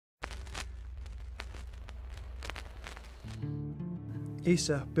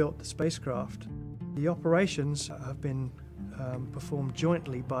ESA built the spacecraft. The operations have been performed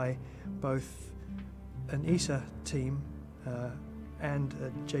jointly by both an ESA team and a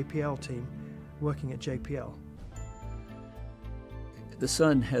JPL team working at JPL. The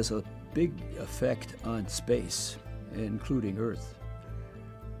sun has a big effect on space, including Earth,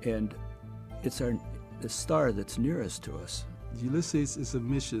 and it's the star that's nearest to us. Ulysses is a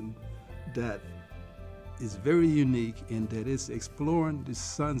mission that is very unique in that it's exploring the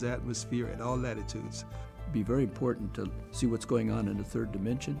sun's atmosphere at all latitudes. It'd be very important to see what's going on in the third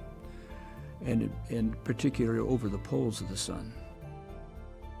dimension, and in particular over the poles of the sun.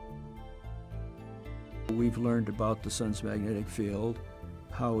 We've learned about the sun's magnetic field,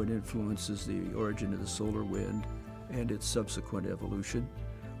 how it influences the origin of the solar wind and its subsequent evolution.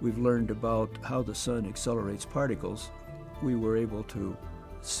 We've learned about how the sun accelerates particles. We were able to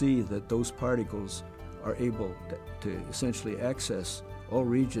see that those particles are able to essentially access all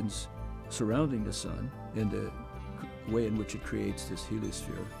regions surrounding the sun and the way in which it creates this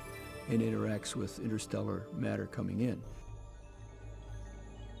heliosphere and interacts with interstellar matter coming in.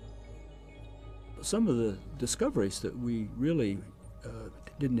 Some of the discoveries that we really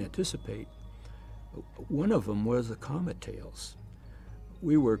didn't anticipate, one of them was the comet tails.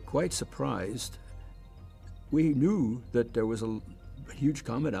 We were quite surprised. We knew that there was a huge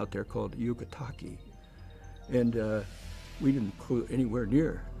comet out there called Yucataki, and we didn't go anywhere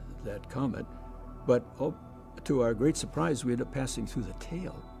near that comet, but to our great surprise, we ended up passing through the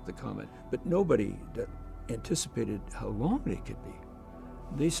tail of the comet. But nobody anticipated how long they could be.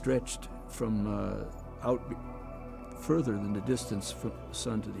 They stretched from out further than the distance from the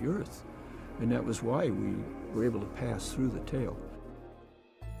sun to the Earth, and that was why we were able to pass through the tail.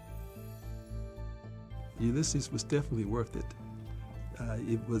 Ulysses was definitely worth it.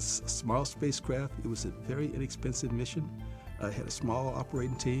 It was a small spacecraft. It was a very inexpensive mission. It had a small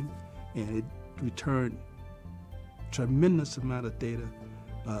operating team, and it returned tremendous amount of data,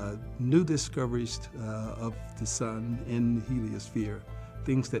 new discoveries of the sun in the heliosphere,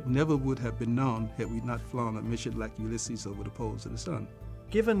 things that never would have been known had we not flown a mission like Ulysses over the poles of the sun.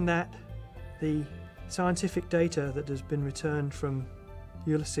 Given that the scientific data that has been returned from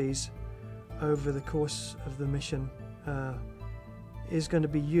Ulysses over the course of the mission is going to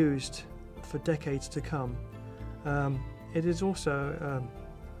be used for decades to come, it is also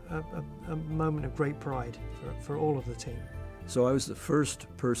a moment of great pride for all of the team. So I was the first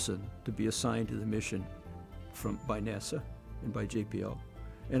person to be assigned to the mission by NASA and by JPL,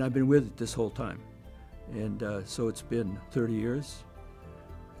 and I've been with it this whole time. And so it's been 30 years,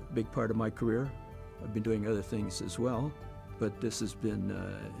 a big part of my career. I've been doing other things as well, but this has been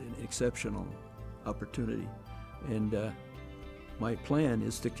an exceptional opportunity. And my plan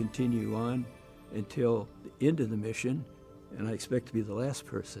is to continue on until the end of the mission, and I expect to be the last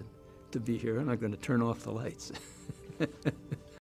person to be here. I'm not going to turn off the lights.